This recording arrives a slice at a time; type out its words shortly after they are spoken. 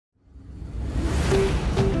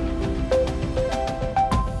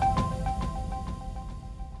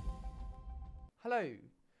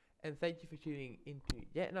and thank you for tuning into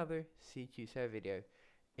yet another CQ server video.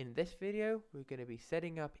 In this video, we're going to be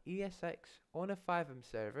setting up ESX on a FiveM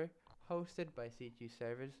server hosted by CQ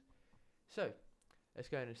servers. So, let's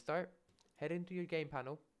go ahead and start. Head into your game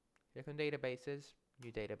panel, click on databases,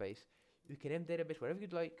 new database. You can name database whatever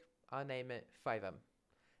you'd like. I'll name it FiveM.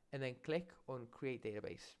 And then click on create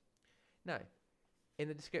database. Now, in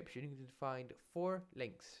the description, you can find 4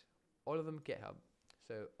 links, all of them GitHub.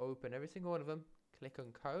 So open every single one of them, click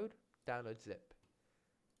on code, download zip.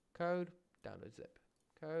 Code, download zip.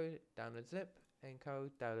 Code, download zip, and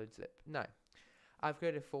code, download zip. Now, I've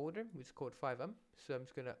created a folder which is called FiveM, so I'm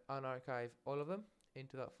just going to unarchive all of them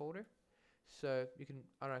into that folder. So you can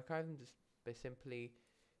unarchive them just by simply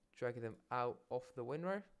dragging them out of the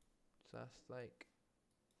WinRAR. So that's like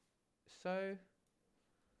so.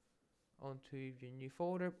 Onto your new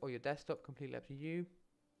folder or your desktop, completely up to you.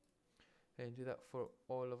 And do that for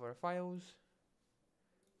all of our files.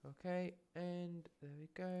 Okay, and there we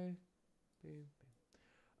go. Boom,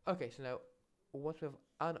 boom. Okay, so now once we've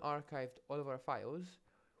unarchived all of our files,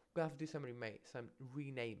 we have to do some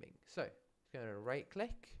renaming. So it's going to right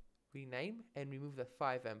click, rename, and remove the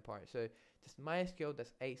FiveM part. So just mysql,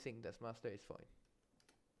 that's async, that's master, is fine.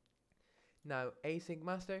 Now async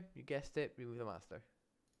master, you guessed it, remove the master.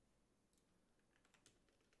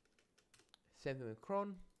 Same thing with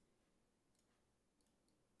cron.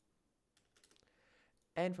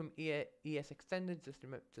 And from ES extended, just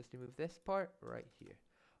remove this part right here.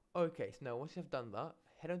 Okay, so now once you've done that,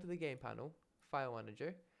 head onto the game panel, file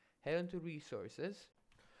manager, head onto resources.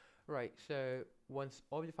 Right, so once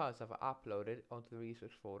all your files have uploaded onto the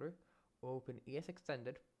resource folder, open ES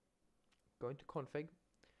extended, go into config,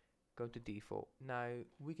 go to default. Now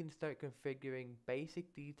we can start configuring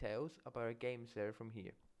basic details about our game server from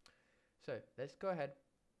here. So let's go ahead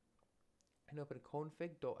and open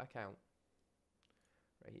config.account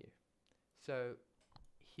right here. So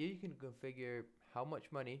here you can configure how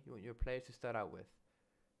much money you want your players to start out with.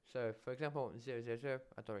 So for example, 000,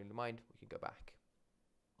 I don't really mind, we can go back.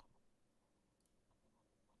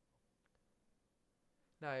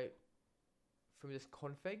 Now from this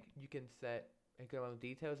config, you can set a good amount of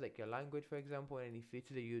details like your language, for example, and any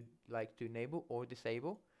features that you'd like to enable or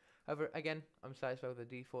disable. However, again, I'm satisfied with the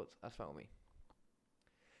defaults, that's fine with me.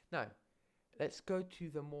 Now, let's go to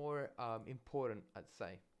the more important, I'd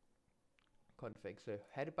say, config. So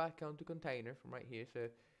head back onto container from right here, so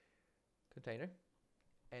container,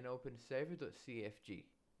 and open server.cfg.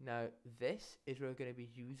 Now, this is where we're going to be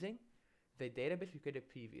using the database we created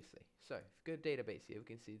previously. So if you go to database here, we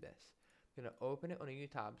can see this. I'm going to open it on a new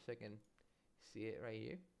tab so I can see it right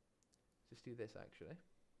here. Just do this actually.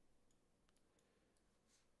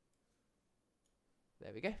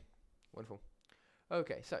 There we go. Wonderful.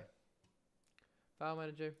 Okay, so file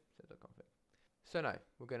manager, set.config. So now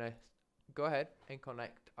we're going to go ahead and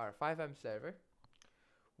connect our FiveM server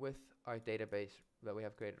with our database that we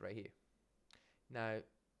have created right here. Now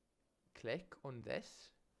click on this,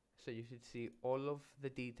 so you should see all of the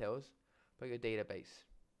details about your database.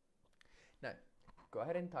 Now go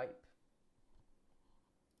ahead and type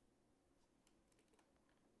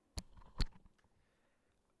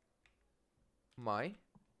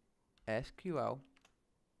mysql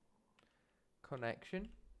connection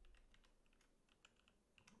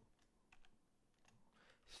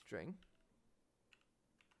string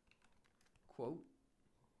quote,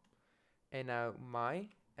 and now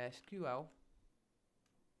mysql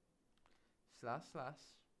 //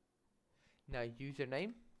 now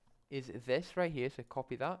username is this right here, so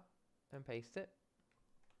copy that and paste it.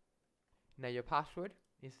 Now your password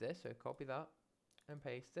is this, so copy that and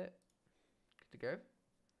paste it. Good to go.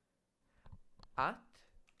 At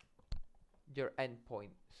your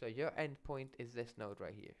endpoint, so your endpoint is this node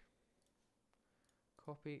right here.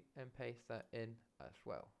 Copy and paste that in as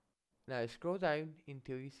well. Now scroll down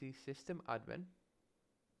until you see system admin.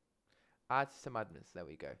 Add system admins, there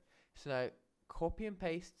we go. So now copy and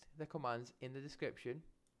paste the commands in the description.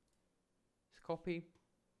 Just copy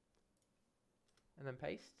and then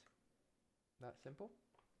paste. That's simple.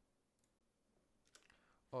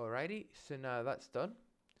 Alrighty, so now that's done.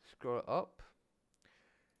 Scroll up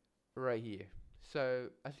right here. So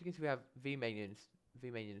as you can see, we have vmain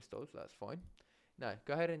installed, so that's fine. Now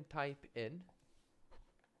go ahead and type in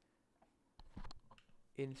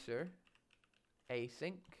insert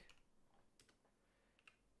async.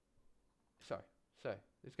 So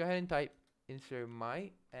let's go ahead and type insert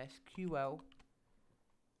mysql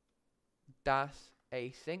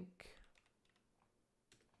 -async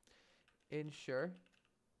ensure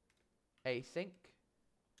async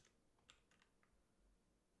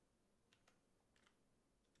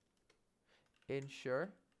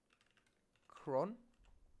ensure cron.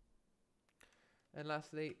 And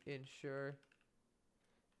lastly, ensure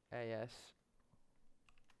AS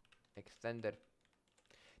extended.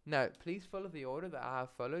 Now, please follow the order that I have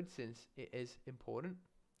followed since it is important.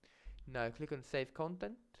 Now, click on Save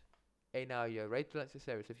Content, and now you're ready to launch the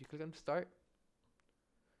server. So if you click on Start,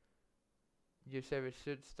 your server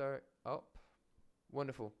should start up.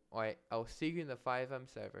 Wonderful. Alright, I'll see you in the FiveM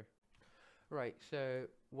server. Right, so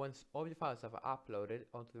once all your files have uploaded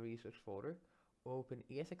onto the resource folder, open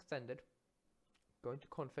ES Extended, go into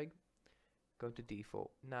Config, go to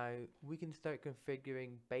Default. Now, we can start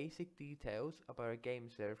configuring basic details about our game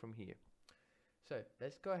server from here. So,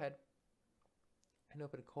 let's go ahead and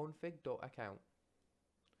open config.account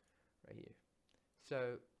right here.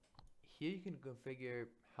 So, here you can configure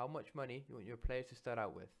how much money you want your players to start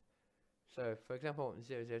out with. So, for example,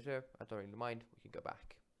 000, I don't really mind, we can go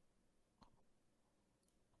back.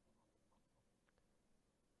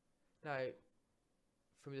 Now,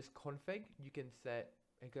 from this config, you can set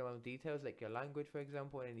a good amount of details like your language, for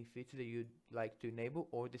example, and any feature that you'd like to enable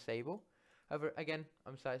or disable. However, again,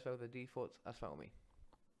 I'm satisfied with the defaults, that's fine with me.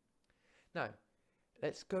 Now,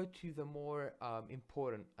 let's go to the more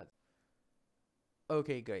important.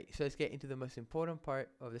 Okay, great. So let's get into the most important part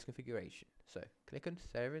of this configuration. So click on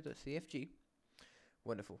server.cfg.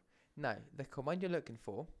 Wonderful. Now, the command you're looking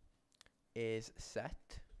for is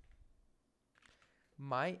set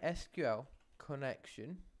mysql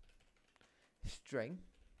connection string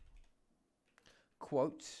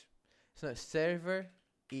quotes. So now server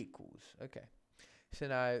equals. Okay. So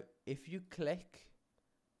now if you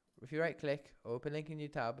right click, open link in your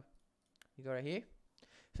tab, you go right here.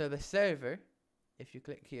 So the server, if you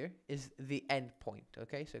click here, is the endpoint.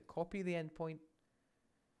 Okay, so copy the endpoint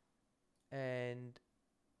and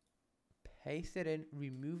paste it in,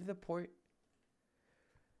 remove the port.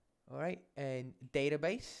 Alright, and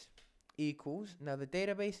database equals, now the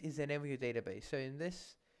database is the name of your database. So in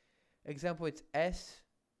this example, it's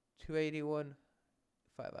S281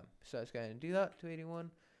 FiveM. So let's go ahead and do that,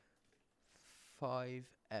 281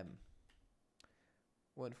 FiveM.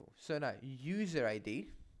 Wonderful. So now user ID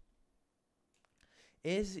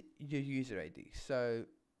is your user ID. So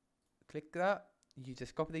click that, you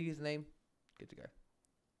just copy the username, good to go.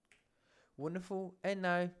 Wonderful. And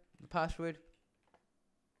now the password,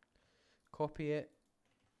 copy it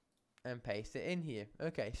and paste it in here.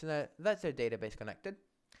 Okay, so now that's our database connected.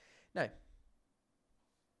 Now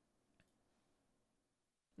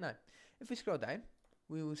if we scroll down,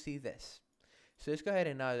 we will see this. So let's go ahead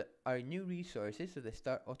and add our new resources so they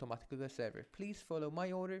start automatically with the server. Please follow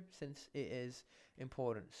my order since it is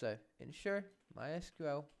important. So ensure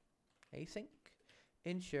mysql async,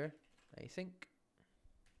 ensure async,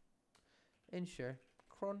 ensure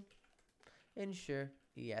cron, ensure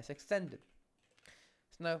ES extended.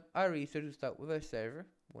 So now our resources will start with our server.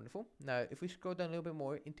 Wonderful. Now if we scroll down a little bit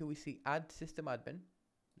more until we see add system admin,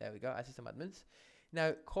 there we go, add system admins.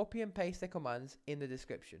 Now copy and paste the commands in the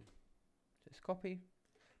description. Just copy,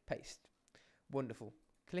 paste. Wonderful.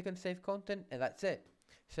 Click on save content and that's it.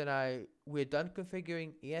 So now we're done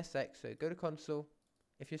configuring ESX. So go to console.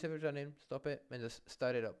 If your server's running, stop it and just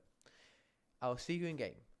start it up. I'll see you in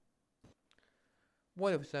game.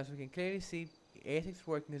 Wonderful. So we can clearly see ESX is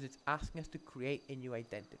working because it's asking us to create a new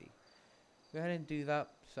identity. Go ahead and do that.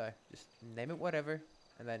 So just name it whatever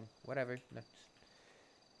and then whatever. No,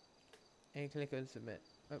 and click on submit.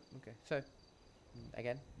 Oh, okay. So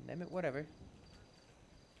again, name it whatever.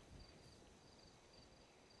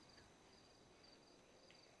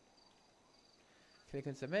 Click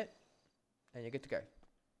on submit and you're good to go.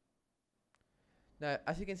 Now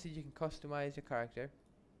as you can see, you can customize your character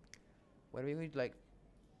whatever you'd like,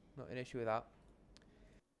 not an issue with that.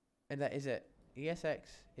 And that is it. ESX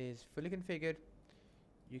is fully configured.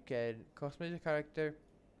 You can customize your character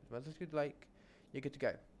as much as you'd like. You're good to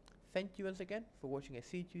go. Thank you once again for watching a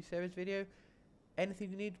C2 service video.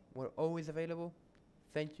 Anything you need, we're always available.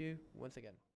 Thank you once again.